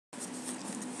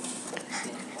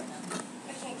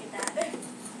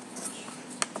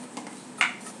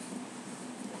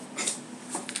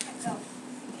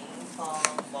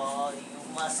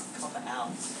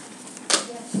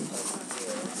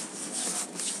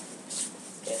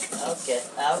Get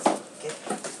out. Get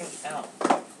out.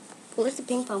 Where's the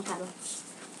ping pong paddle?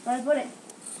 Where did I put it?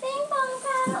 Ping pong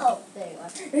paddle. There you are.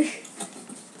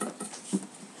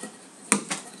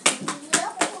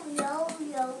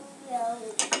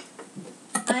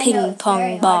 A ping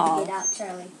pong ball. Get out,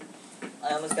 Charlie. I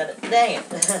almost got it. Dang it.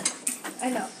 I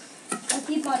know. I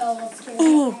keep on almost too.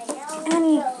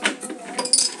 Annie.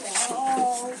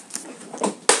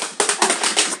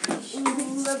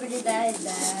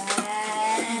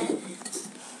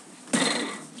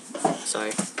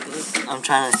 Sorry. I'm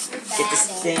trying to get this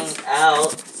thing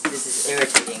out. This is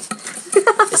irritating.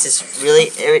 This is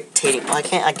really irritating. Why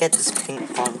can't I get this ping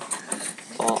pong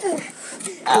ball out?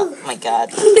 Oh my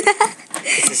god.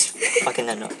 This is fucking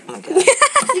annoying. Oh my god.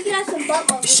 You can have some butt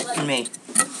You're shitting me.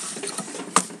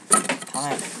 Come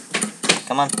on.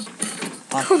 Come on.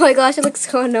 Come on. Oh my gosh, it looks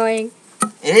so annoying.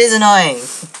 It is annoying.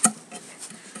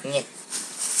 Yeah.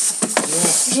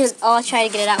 We should all try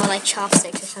to get it out with like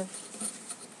chopsticks or something.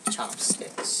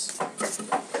 Chopsticks.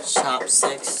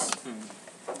 Chopsticks.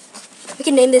 We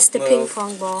can name this the Move. ping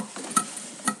pong ball.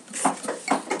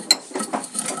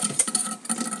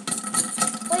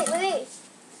 Wait.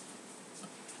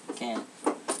 Can't.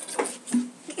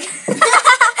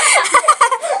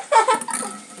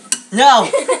 No!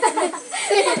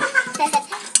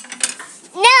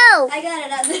 No! I got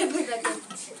it out there. How did you do that?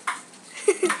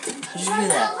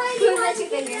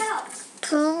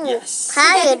 Yes.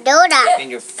 How you do that? In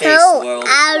your face, world.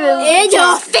 In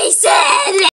your faces!